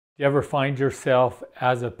You ever find yourself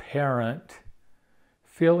as a parent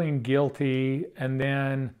feeling guilty and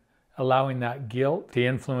then allowing that guilt to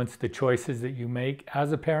influence the choices that you make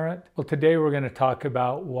as a parent? Well, today we're going to talk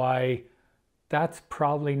about why that's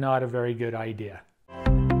probably not a very good idea.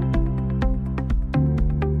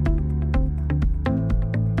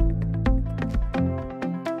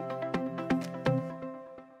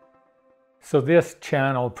 So this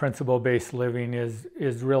channel, Principle-Based Living, is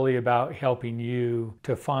really about helping you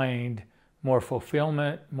to find more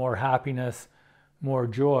fulfillment, more happiness, more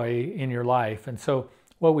joy in your life. And so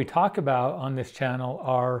what we talk about on this channel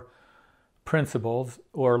are principles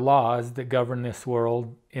or laws that govern this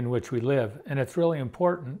world in which we live. And it's really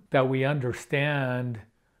important that we understand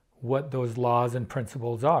what those laws and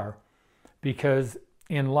principles are, because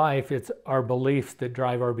in life, it's our beliefs that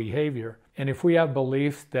drive our behavior. And if we have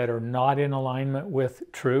beliefs that are not in alignment with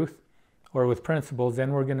truth or with principles,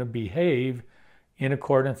 then we're going to behave in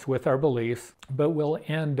accordance with our beliefs, but we'll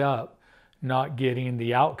end up not getting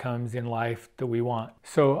the outcomes in life that we want.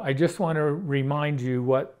 So I just want to remind you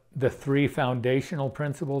what the three foundational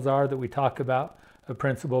principles are that we talk about of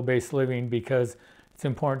principle-based living, because it's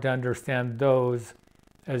important to understand those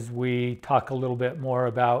as we talk a little bit more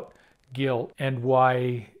about guilt and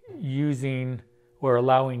why using or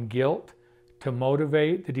allowing guilt to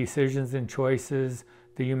motivate the decisions and choices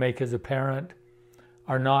that you make as a parent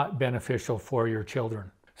are not beneficial for your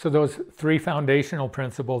children. So those three foundational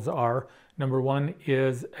principles are, number one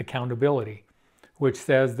is accountability, which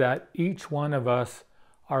says that each one of us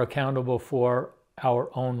are accountable for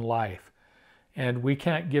our own life. And we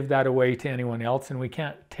can't give that away to anyone else, and we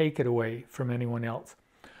can't take it away from anyone else.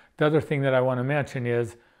 The other thing that I want to mention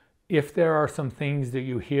is, if there are some things that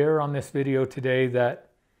you hear on this video today that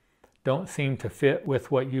don't seem to fit with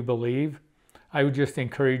what you believe, I would just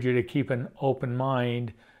encourage you to keep an open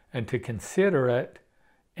mind and to consider it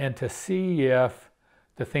and to see if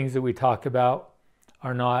the things that we talk about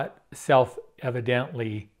are not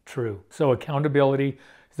self-evidently true. So accountability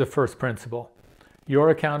is the first principle. You're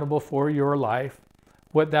accountable for your life.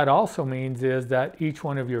 What that also means is that each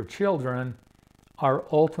one of your children are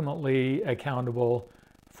ultimately accountable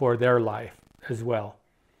for their life as well,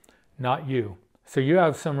 not you. So you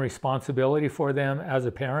have some responsibility for them as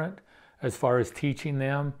a parent, as far as teaching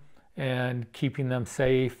them and keeping them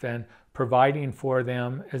safe and providing for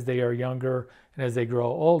them as they are younger and as they grow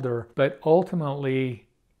older. But ultimately,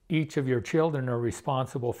 each of your children are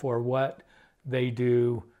responsible for what they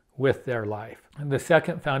do with their life. And the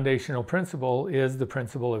second foundational principle is the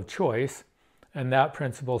principle of choice. And that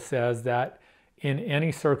principle says that in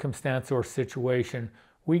any circumstance or situation,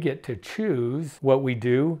 we get to choose what we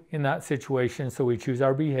do in that situation. So we choose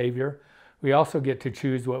our behavior. We also get to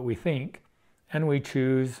choose what we think, and we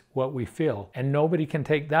choose what we feel. And nobody can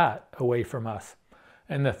take that away from us.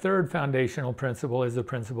 And the third foundational principle is the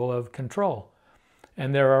principle of control.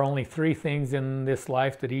 And there are only three things in this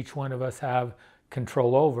life that each one of us have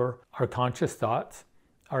control over: our conscious thoughts,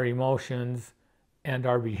 our emotions, and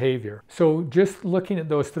our behavior. So just looking at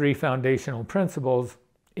those three foundational principles,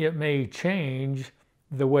 it may change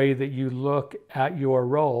the way that you look at your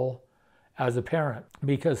role as a parent,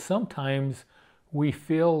 because sometimes we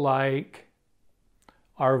feel like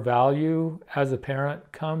our value as a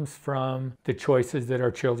parent comes from the choices that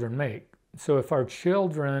our children make. So if our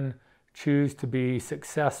children choose to be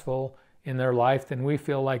successful in their life, then we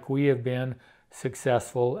feel like we have been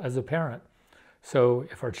successful as a parent. So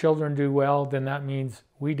if our children do well, then that means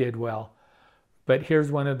we did well. But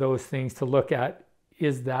here's one of those things to look at.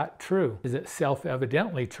 Is that true? Is it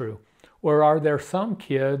self-evidently true? Or are there some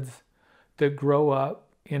kids that grow up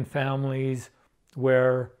in families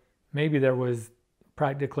where maybe there was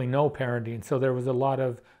practically no parenting, so there was a lot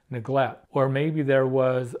of neglect, or maybe there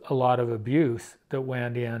was a lot of abuse that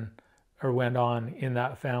went on in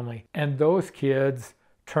that family, and those kids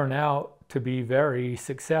turn out to be very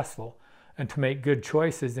successful and to make good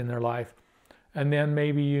choices in their life. And then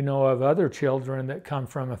maybe you know of other children that come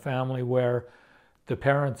from a family where the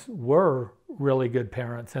parents were really good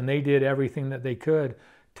parents and they did everything that they could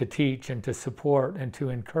to teach and to support and to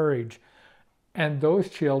encourage. And those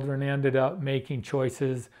children ended up making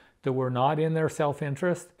choices that were not in their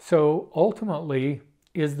self-interest. So ultimately,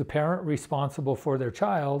 is the parent responsible for their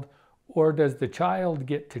child, or does the child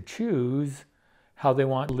get to choose how they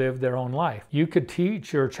want to live their own life? You could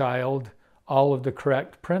teach your child all of the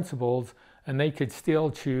correct principles and they could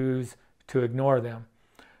still choose to ignore them.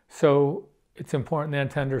 So it's important then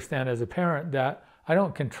to understand as a parent that I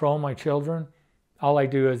don't control my children. All I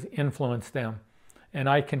do is influence them. And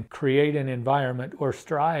I can create an environment or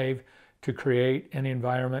strive to create an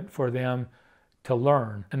environment for them to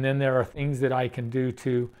learn. And then there are things that I can do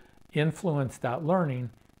to influence that learning,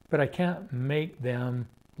 but I can't make them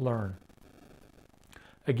learn.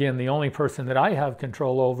 Again, the only person that I have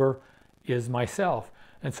control over is myself.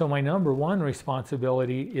 And so my number one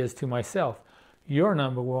responsibility is to myself. Your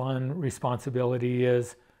number one responsibility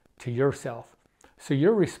is to yourself. So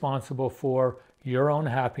you're responsible for your own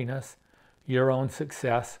happiness, your own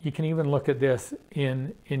success. You can even look at this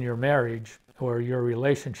in your marriage or your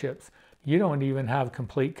relationships. You don't even have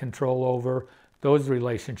complete control over those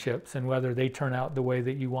relationships and whether they turn out the way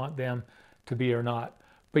that you want them to be or not.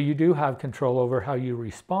 But you do have control over how you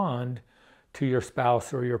respond to your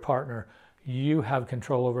spouse or your partner. You have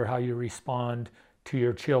control over how you respond to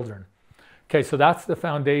your children. Okay, so that's the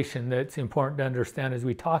foundation that's important to understand as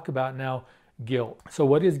we talk about now guilt. So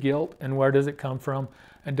what is guilt and where does it come from?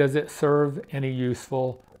 And does it serve any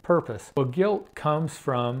useful purpose? Well, guilt comes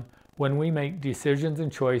from when we make decisions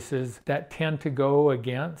and choices that tend to go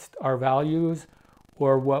against our values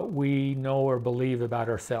or what we know or believe about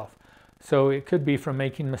ourselves. So it could be from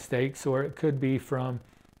making mistakes, or it could be from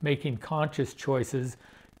making conscious choices,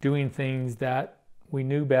 doing things that we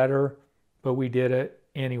knew better, but we did it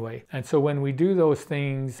anyway. And so when we do those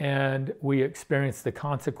things and we experience the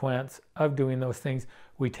consequence of doing those things,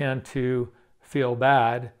 we tend to feel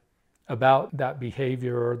bad about that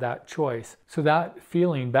behavior or that choice. So that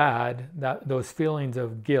feeling bad, those feelings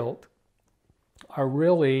of guilt are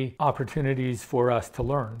really opportunities for us to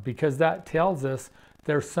learn, because that tells us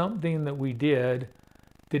there's something that we did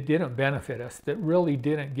that didn't benefit us, that really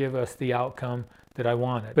didn't give us the outcome that I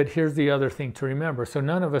wanted. But here's the other thing to remember. So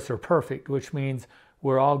none of us are perfect, which means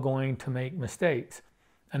we're all going to make mistakes.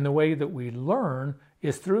 And the way that we learn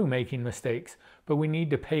is through making mistakes. But we need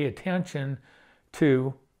to pay attention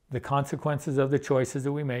to the consequences of the choices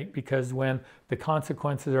that we make, because when the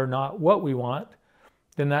consequences are not what we want,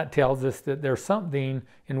 then that tells us that there's something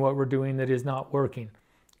in what we're doing that is not working.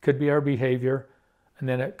 It could be our behavior, and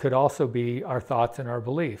then it could also be our thoughts and our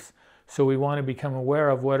beliefs. So we want to become aware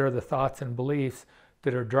of what are the thoughts and beliefs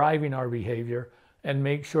that are driving our behavior and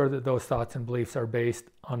make sure that those thoughts and beliefs are based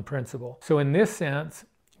on principle. So in this sense,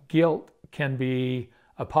 guilt can be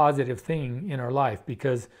a positive thing in our life,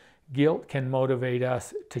 because guilt can motivate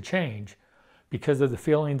us to change. Because of the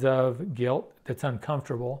feelings of guilt that's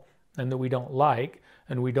uncomfortable and that we don't like,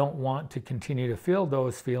 and we don't want to continue to feel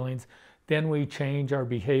those feelings, then we change our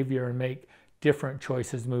behavior and make different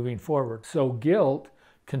choices moving forward. So guilt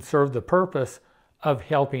can serve the purpose of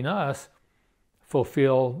helping us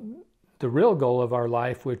fulfill the real goal of our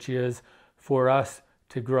life, which is for us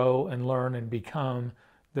to grow and learn and become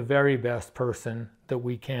the very best person that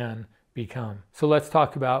we can become. So let's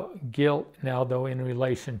talk about guilt now, though, in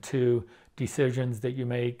relation to decisions that you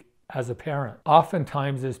make as a parent.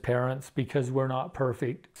 Oftentimes as parents, because we're not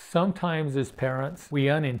perfect, sometimes as parents, we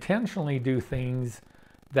unintentionally do things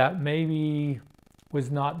that maybe was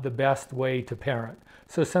not the best way to parent.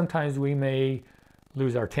 So sometimes we may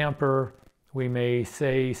lose our temper, we may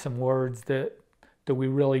say some words that we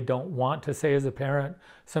really don't want to say as a parent.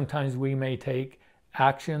 Sometimes we may take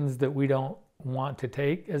actions that we don't want to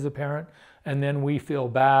take as a parent, and then we feel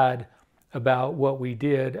bad about what we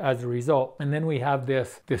did as a result. And then we have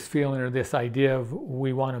this feeling or this idea of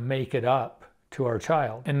we want to make it up to our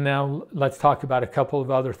child. And now let's talk about a couple of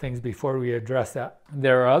other things before we address that.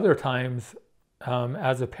 There are other times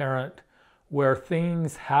as a parent where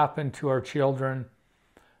things happen to our children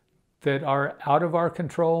that are out of our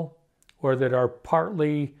control, or that are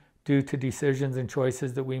partly due to decisions and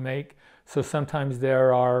choices that we make. So sometimes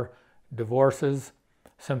there are divorces.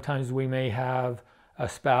 Sometimes we may have a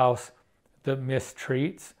spouse that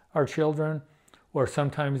mistreats our children, or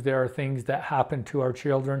sometimes there are things that happen to our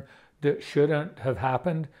children that shouldn't have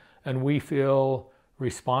happened, and we feel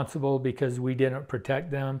responsible because we didn't protect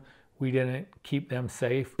them, we didn't keep them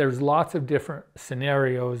safe. There's lots of different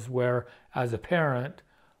scenarios where, as a parent,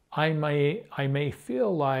 I may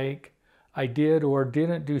feel like I did or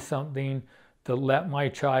didn't do something that let my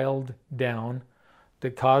child down,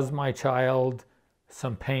 that caused my child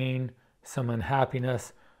some pain, some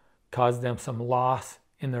unhappiness, caused them some loss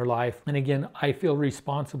in their life. And again, I feel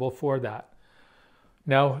responsible for that.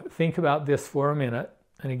 Now, think about this for a minute.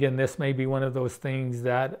 And again, this may be one of those things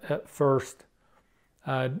that at first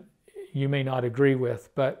you may not agree with,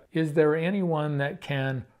 but is there anyone that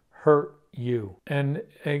can hurt you? And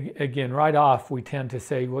again, right off, we tend to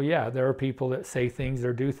say, well, yeah, there are people that say things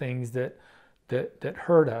or do things that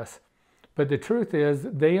hurt us. But the truth is,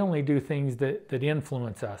 they only do things that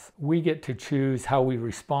influence us. We get to choose how we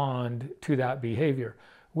respond to that behavior.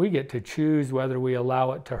 We get to choose whether we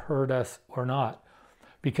allow it to hurt us or not.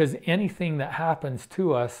 Because anything that happens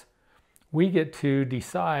to us, we get to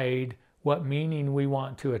decide what meaning we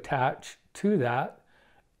want to attach to that,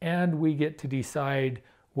 and we get to decide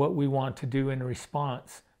what we want to do in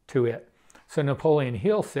response to it. So Napoleon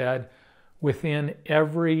Hill said, within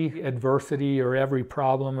every adversity or every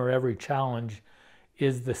problem or every challenge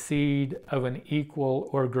is the seed of an equal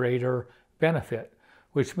or greater benefit,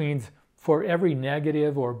 which means for every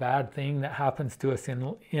negative or bad thing that happens to us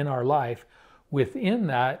in our life, within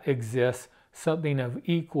that exists something of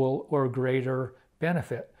equal or greater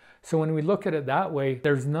benefit. So when we look at it that way,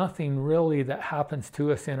 there's nothing really that happens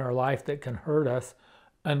to us in our life that can hurt us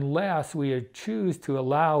unless we choose to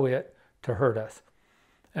allow it to hurt us.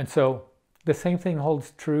 And so the same thing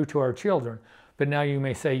holds true to our children. But now you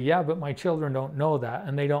may say, yeah, but my children don't know that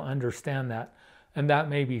and they don't understand that. And that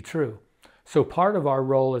may be true. So part of our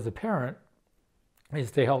role as a parent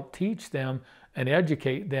is to help teach them and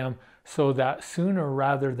educate them so that sooner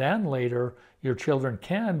rather than later, your children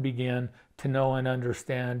can begin to know and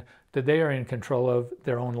understand that they are in control of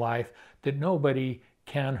their own life, that nobody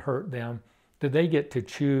can hurt them, that they get to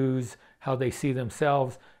choose how they see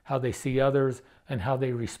themselves, how they see others, and how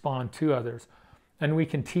they respond to others. And we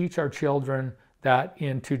can teach our children that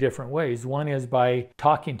in two different ways. One is by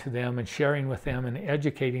talking to them and sharing with them and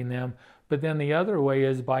educating them, but then the other way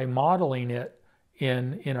is by modeling it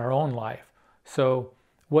in our own life. So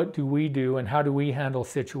what do we do and how do we handle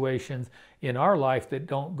situations in our life that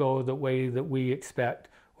don't go the way that we expect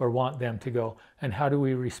or want them to go? And how do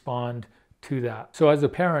we respond to that? So as a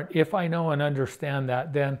parent, if I know and understand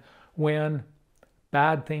that, then when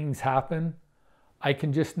bad things happen, I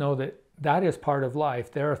can just know that that is part of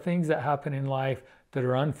life. There are things that happen in life that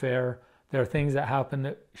are unfair. There are things that happen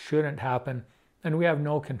that shouldn't happen, and we have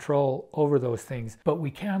no control over those things. But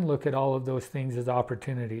we can look at all of those things as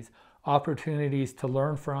opportunities to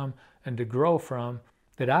learn from and to grow from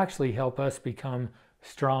that actually help us become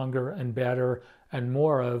stronger and better and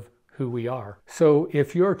more of who we are. So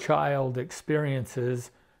if your child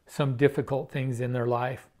experiences some difficult things in their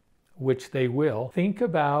life, which they will, think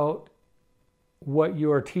about what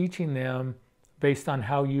you are teaching them based on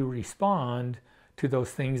how you respond to those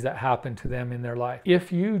things that happen to them in their life.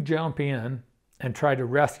 If you jump in and try to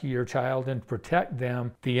rescue your child and protect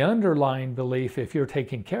them, the underlying belief, if you're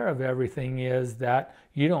taking care of everything, is that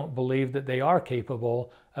you don't believe that they are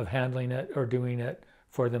capable of handling it or doing it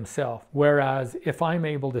for themselves. Whereas if I'm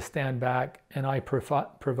able to stand back and I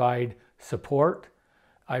provide support,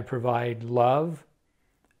 I provide love,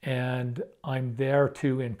 and I'm there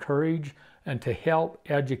to encourage and to help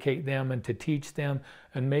educate them and to teach them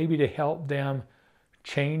and maybe to help them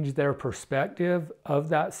change their perspective of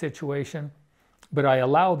that situation, but I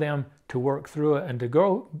allow them to work through it and to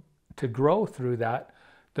grow through that,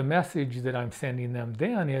 the message that I'm sending them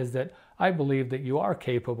then is that I believe that you are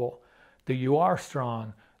capable, that you are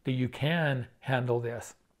strong, that you can handle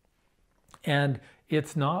this. And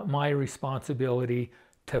it's not my responsibility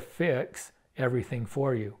to fix everything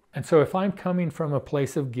for you. And so if I'm coming from a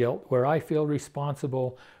place of guilt where I feel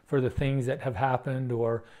responsible for the things that have happened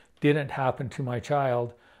or didn't happen to my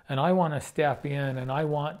child, and I want to step in and I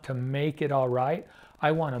want to make it all right,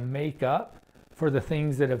 I want to make up for the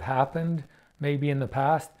things that have happened maybe in the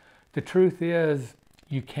past, the truth is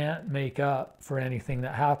you can't make up for anything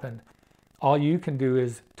that happened. All you can do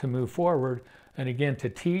is to move forward and again to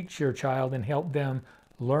teach your child and help them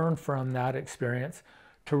learn from that experience,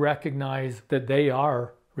 to recognize that they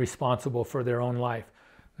are responsible for their own life.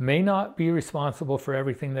 May not be responsible for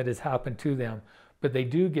everything that has happened to them, but they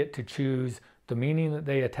do get to choose the meaning that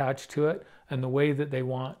they attach to it and the way that they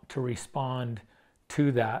want to respond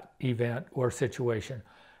to that event or situation.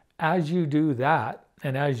 As you do that,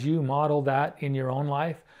 and as you model that in your own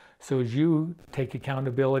life, so as you take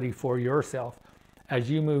accountability for yourself, as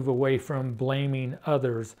you move away from blaming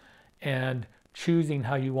others and choosing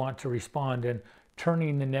how you want to respond and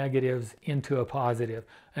turning the negatives into a positive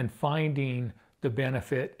and finding the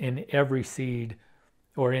benefit in every seed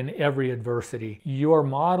or in every adversity. Your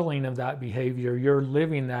modeling of that behavior, your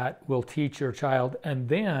living that will teach your child, and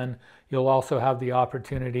then you'll also have the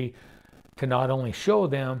opportunity to not only show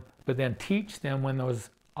them, but then teach them when those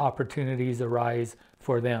opportunities arise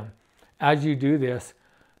for them. As you do this,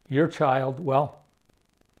 your child, well,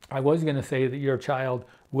 I was going to say that your child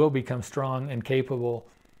will become strong and capable,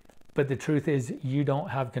 but the truth is you don't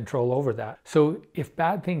have control over that. So if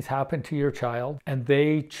bad things happen to your child and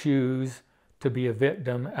they choose to be a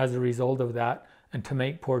victim as a result of that and to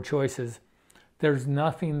make poor choices, there's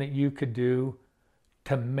nothing that you could do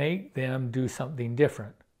to make them do something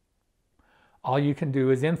different. All you can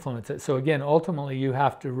do is influence it. So again, ultimately you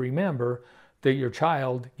have to remember that your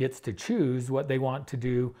child gets to choose what they want to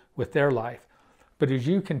do with their life. But as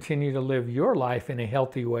you continue to live your life in a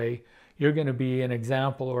healthy way, you're going to be an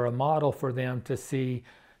example or a model for them to see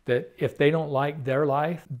that if they don't like their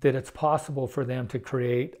life, that it's possible for them to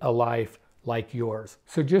create a life like yours.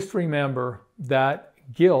 So just remember that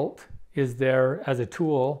guilt is there as a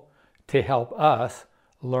tool to help us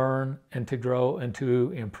learn and to grow and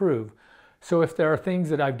to improve. So if there are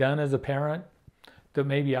things that I've done as a parent that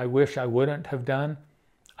maybe I wish I wouldn't have done,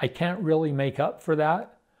 I can't really make up for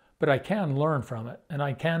that, but I can learn from it and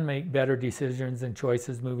I can make better decisions and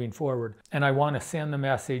choices moving forward. And I want to send the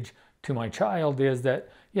message to my child is that,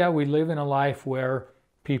 yeah, we live in a life where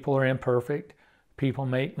people are imperfect, people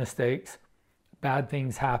make mistakes, bad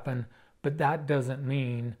things happen, but that doesn't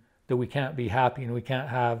mean that we can't be happy and we can't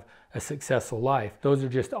have a successful life. Those are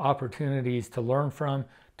just opportunities to learn from,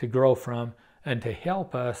 to grow from, and to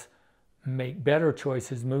help us make better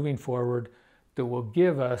choices moving forward that will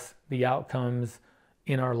give us the outcomes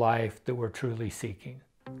in our life that we're truly seeking.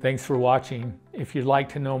 Thanks for watching. If you'd like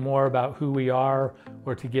to know more about who we are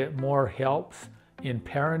or to get more helps in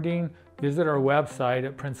parenting, visit our website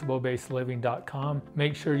at principlebasedliving.com.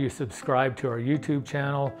 Make sure you subscribe to our YouTube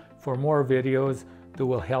channel for more videos that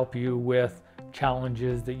will help you with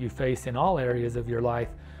challenges that you face in all areas of your life.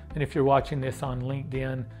 And if you're watching this on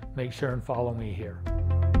LinkedIn, make sure and follow me here.